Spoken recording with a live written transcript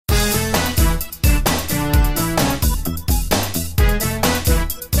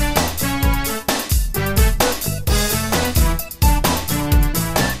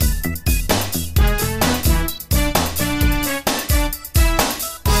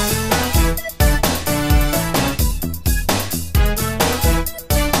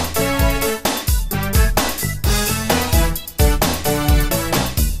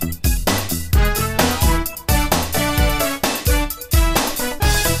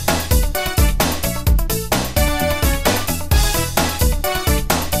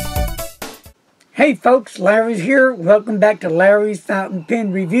Hey folks, Larry's here. Welcome back to Larry's Fountain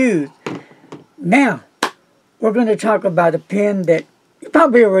Pen Reviews. Now, we're going to talk about a pen that you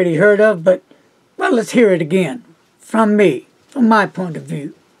probably already heard of, but, well, let's hear it again. From me, from my point of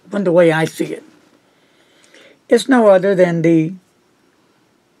view, from the way I see it. It's no other than the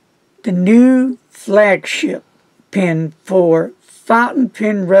new flagship pen for Fountain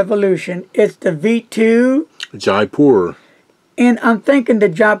Pen Revolution. It's the V2 Jaipur. And I'm thinking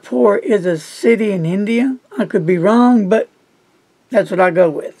that Jaipur is a city in India. I could be wrong, but that's what I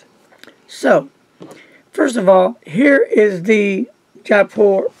go with. So, first of all, here is the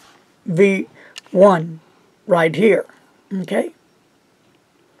Jaipur V1 right here. Okay?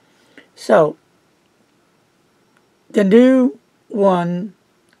 So, the new one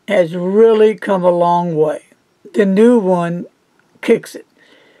has really come a long way. The new one kicks it.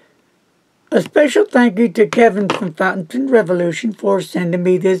 A special thank you to Kevin from Fountain Pen Revolution for sending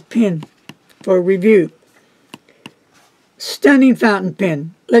me this pen for review. Stunning fountain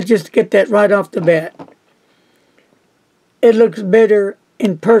pen. Let's just get that right off the bat. It looks better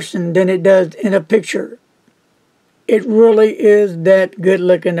in person than it does in a picture. It really is that good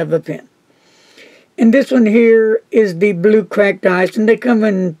looking of a pen. And this one here is the blue cracked ice, and they come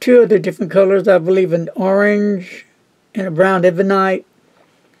in two other different colors, I believe an orange and a brown ebonite.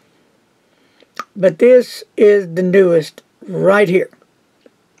 But this is the newest right here.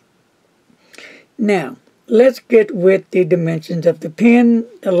 Now, let's get with the dimensions of the pen.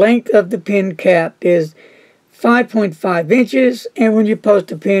 The length of the pen cap is 5.5 inches, and when you post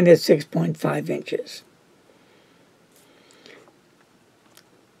the pen, it's 6.5 inches.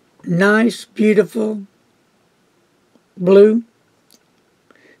 Nice, beautiful blue.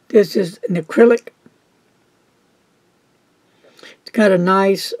 This is an acrylic. It's got a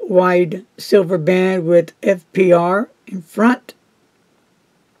nice wide silver band with FPR in front.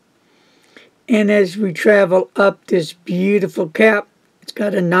 And as we travel up this beautiful cap, it's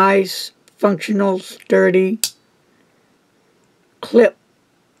got a nice, functional, sturdy clip.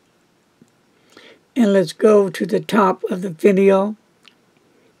 And let's go to the top of the finial.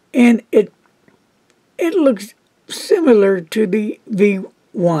 And it looks similar to the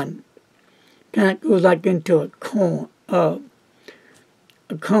V1. Kind of goes like into a cone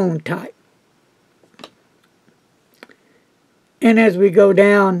type. And as we go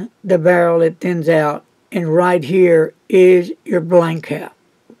down the barrel, it thins out, and right here is your blank cap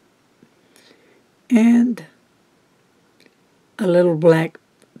and a little black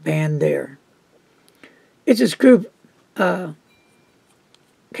band there. It's a screw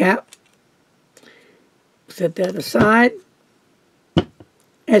cap. Set that aside.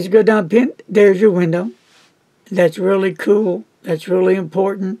 As you go down pen, there's your window. That's really cool. That's really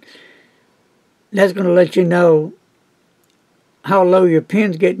important. That's going to let you know how low your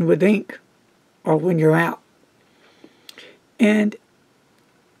pen's getting with ink or when you're out. And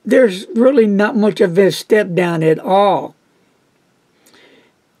there's really not much of a step down at all.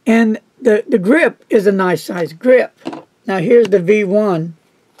 And the grip is a nice size grip. Now here's the V1.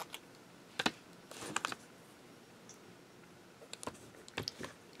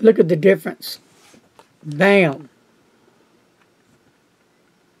 Look at the difference. Bam.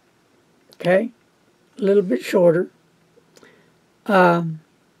 Okay, a little bit shorter. Come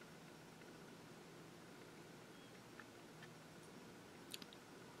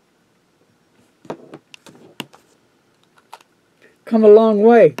a long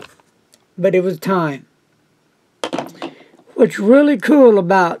way, but it was time. What's really cool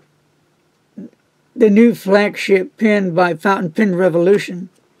about the new flagship pen by Fountain Pen Revolution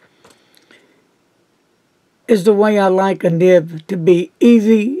is the way I like a nib to be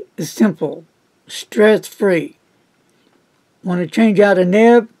easy, simple, stress-free. Want to change out a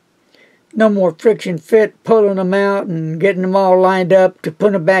nib? No more friction fit, pulling them out and getting them all lined up to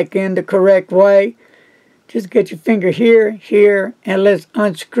put them back in the correct way. Just get your finger here, here, and let's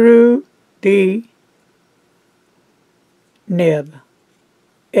unscrew the nib.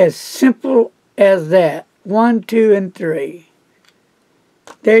 As simple as that. 1, 2, and 3.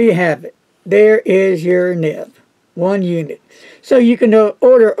 There you have it. There is your nib. One unit. So you can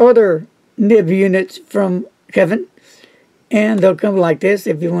order other nib units from Kevin, and they'll come like this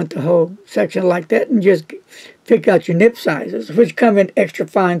if you want the whole section like that, and just pick out your nib sizes, which come in extra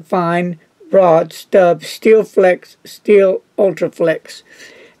fine, fine, broad, stub, steel flex, steel ultra flex.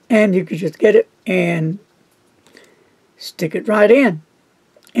 And you can just get it and stick it right in.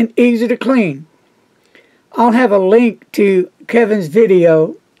 And easy to clean. I'll have a link to Kevin's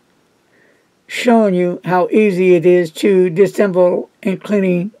video showing you how easy it is to disassemble and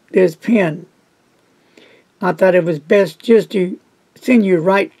cleaning this pen. I thought it was best just to send you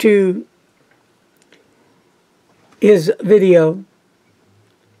right to his video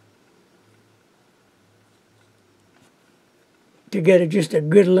to get just a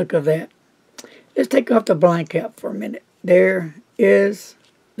good look of that. Let's take off the blind cap for a minute. There is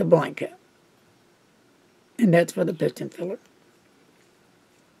the blind cap. And that's for the piston filler.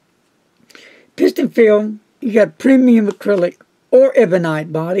 Piston fill, you got premium acrylic or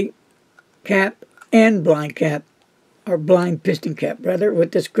ebonite body cap and blind cap, or blind piston cap rather,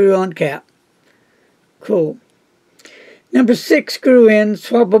 with the screw-on cap. Cool. Number 6, screw-in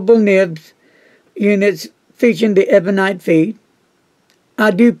swappable nibs units featuring the ebonite feed.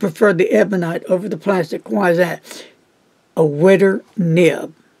 I do prefer the ebonite over the plastic. Why is that? A wetter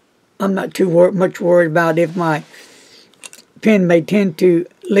nib. I'm not too much worried about if my pen may tend to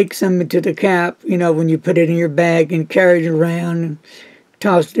leak some into the cap, you know, when you put it in your bag and carry it around and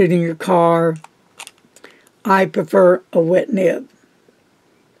toss it in your car. I prefer a wet nib.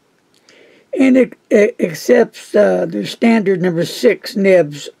 And it accepts the standard number 6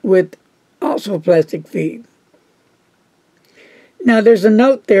 nibs with also plastic feed. Now there's a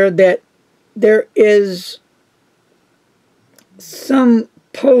note there that there is some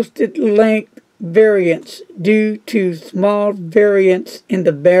posted length variance due to small variance in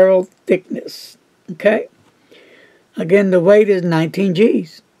the barrel thickness. Okay? Again, the weight is 19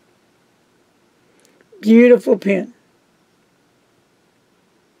 G's. Beautiful pen.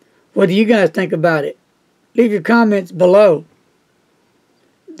 What do you guys think about it? Leave your comments below.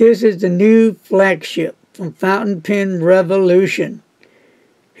 This is the new flagship from Fountain Pen Revolution.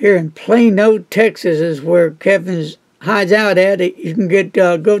 Here in Plano, Texas is where Kevin's hides out at. You can get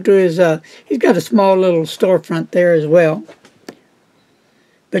go to his, he's got a small little storefront there as well.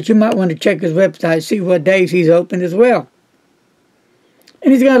 But you might want to check his website, see what days he's open as well.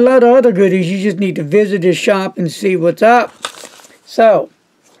 And he's got a lot of other goodies. You just need to visit his shop and see what's up. So,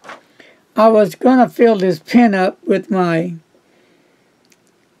 I was going to fill this pen up with my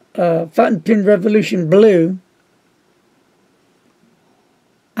Fountain Pen Revolution Blue.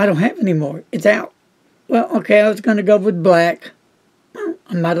 I don't have any more. It's out. Well, okay, I was going to go with black.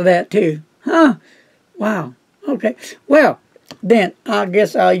 I'm out of that too. Huh? Wow. Okay. Well, then I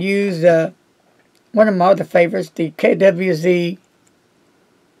guess I'll use one of my other favorites, the KWZ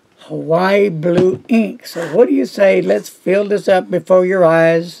Hawaii Blue ink. So what do you say? Let's fill this up before your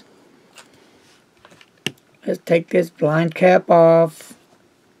eyes. Let's take this blind cap off.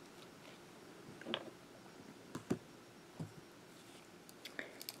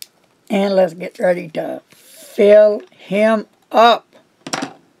 And let's get ready to fill him up.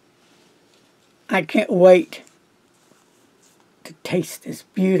 I can't wait to taste this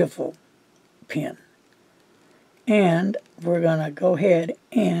beautiful pen. And we're going to go ahead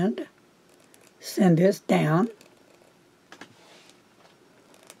and send this down.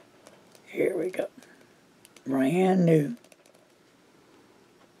 Here we go. Brand new.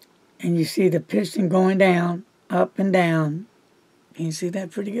 And you see the piston going down, up and down. Can you see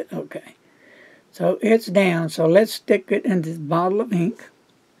that pretty good? Okay. So it's down. So let's stick it in this bottle of ink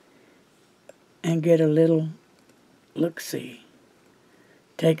and get a little look-see.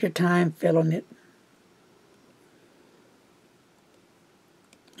 Take your time filling it.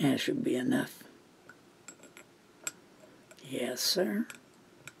 That should be enough. Yes, sir.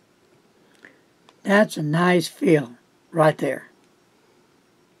 That's a nice feel right there.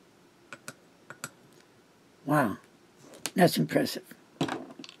 Wow. That's impressive.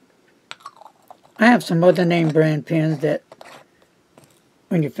 I have some other name brand pens that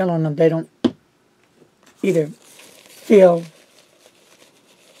when you fill on them, they don't either fill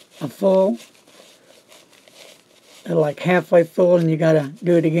a full, they're like halfway full and you gotta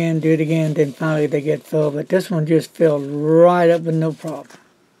do it again, then finally they get full. But this one just filled right up with no problem.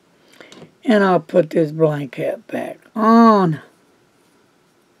 And I'll put this blind cap back on.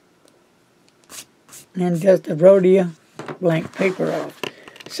 And just the Rhodia blank paper off.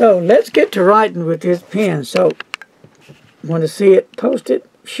 So let's get to writing with this pen. So, want to see it posted?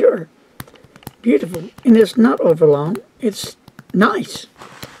 Sure. Beautiful. And it's not overlong. It's nice.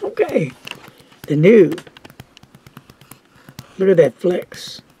 Okay. The new. Look at that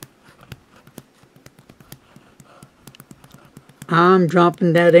flex. I'm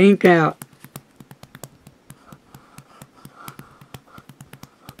dropping that ink out.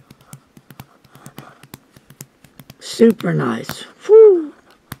 Super nice. Whew.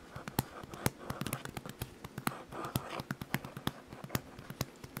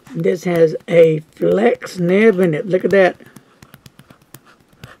 This has a flex nib in it. Look at that.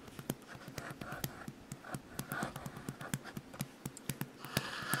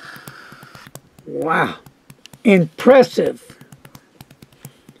 Wow. Impressive.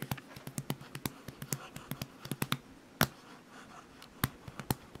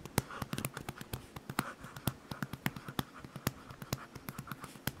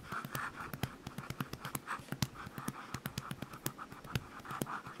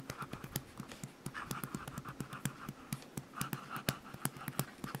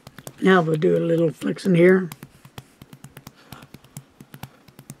 Now we'll do a little flexing here.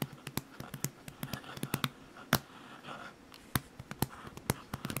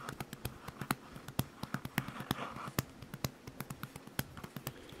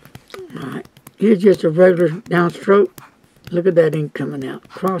 Alright, here's just a regular downstroke. Look at that ink coming out.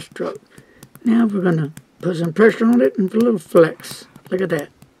 Cross stroke. Now we're going to put some pressure on it and a little flex. Look at that.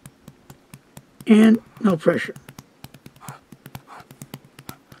 And no pressure.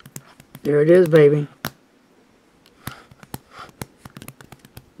 There it is, baby.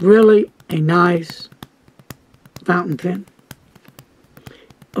 Really a nice fountain pen.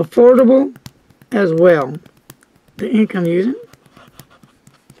 Affordable as well. The ink I'm using.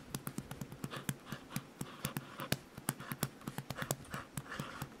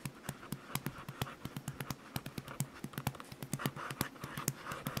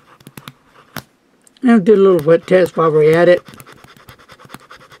 Now do a little wet test while we're at it.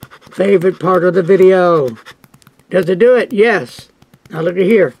 Favorite part of the video. Does it do it? Yes. Now look at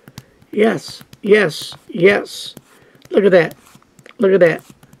here. Yes, yes, yes. Look at that. Look at that.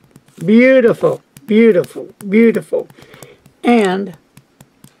 Beautiful, beautiful, beautiful. And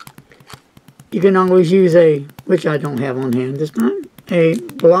you can always use a, which I don't have on hand this time, a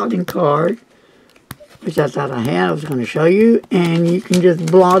blotting card, which I thought I had. I was going to show you. And you can just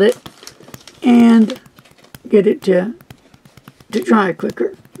blot it and get it to dry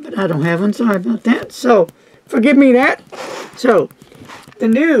quicker. But I don't have one, sorry about that. So, forgive me that. So, the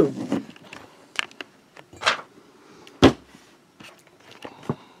new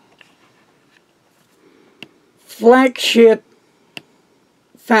flagship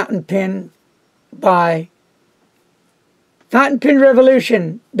fountain pen by Fountain Pen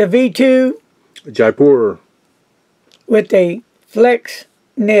Revolution, the V2 Jaipur, with a flex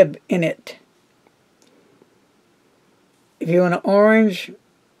nib in it. If you want an orange,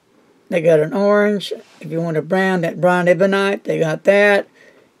 they got an orange. If you want a brown, that brown ebonite, they got that.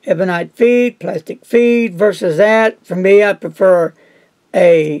 Ebonite feed, plastic feed versus that. For me, I prefer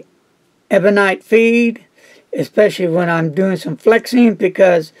a ebonite feed, especially when I'm doing some flexing,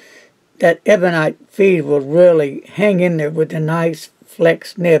 because that ebonite feed will really hang in there with a nice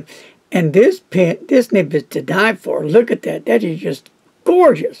flex nib. And this pen, this nib is to die for. Look at that. That is just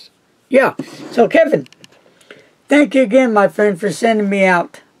gorgeous. Yeah. So, Kevin, thank you again, my friend, for sending me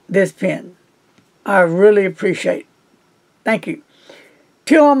out this pen. I really appreciate it. Thank you.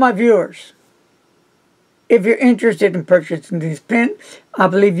 To all my viewers, if you're interested in purchasing this pen, I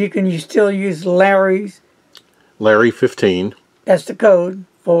believe you can still use Larry 15. That's the code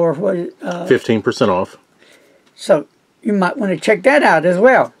for what? 15% off. So you might want to check that out as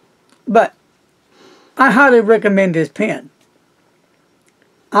well. But I highly recommend this pen.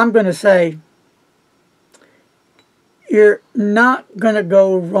 I'm going to say you're not going to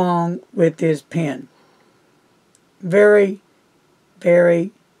go wrong with this pen. Very,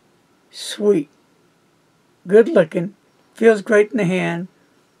 very sweet. Good looking. Feels great in the hand.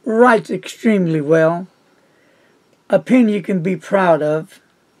 Writes extremely well. A pen you can be proud of.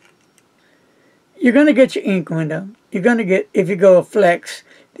 You're going to get your ink window. You're going to get, if you go a flex,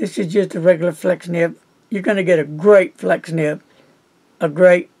 this is just a regular flex nib. You're going to get a great flex nib. A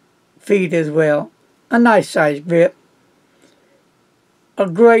great feed as well. A nice size grip. A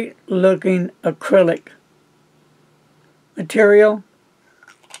great looking acrylic material.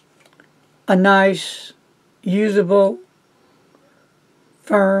 A nice, usable,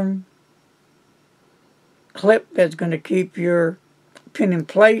 firm clip that's going to keep your pen in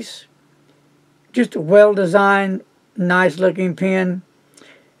place. Just a well-designed, nice-looking pen.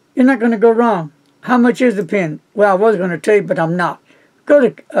 You're not going to go wrong. How much is the pen? Well, I was going to tell you, but I'm not. Go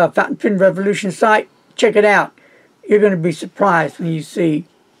to Fountain Pen Revolution site. Check it out. You're going to be surprised when you see,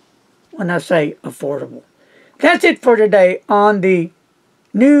 when I say affordable. That's it for today on the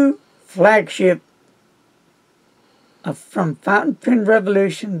new flagship from Fountain Pen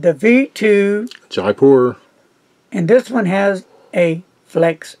Revolution, the V2 Jaipur. And this one has a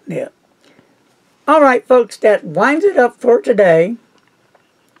flex nib. Alright folks, that winds it up for today.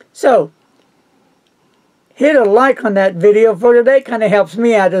 So, hit a like on that video for today. Kind of helps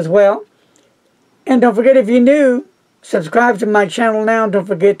me out as well. And don't forget, if you're new, subscribe to my channel now. Don't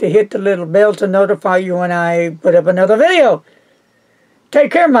forget to hit the little bell to notify you when I put up another video.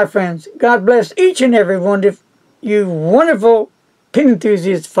 Take care, my friends. God bless each and every one of you wonderful pen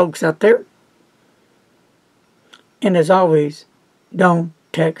enthusiast folks out there. And as always, don't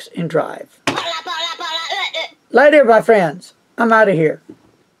text and drive. Later, my friends. I'm out of here.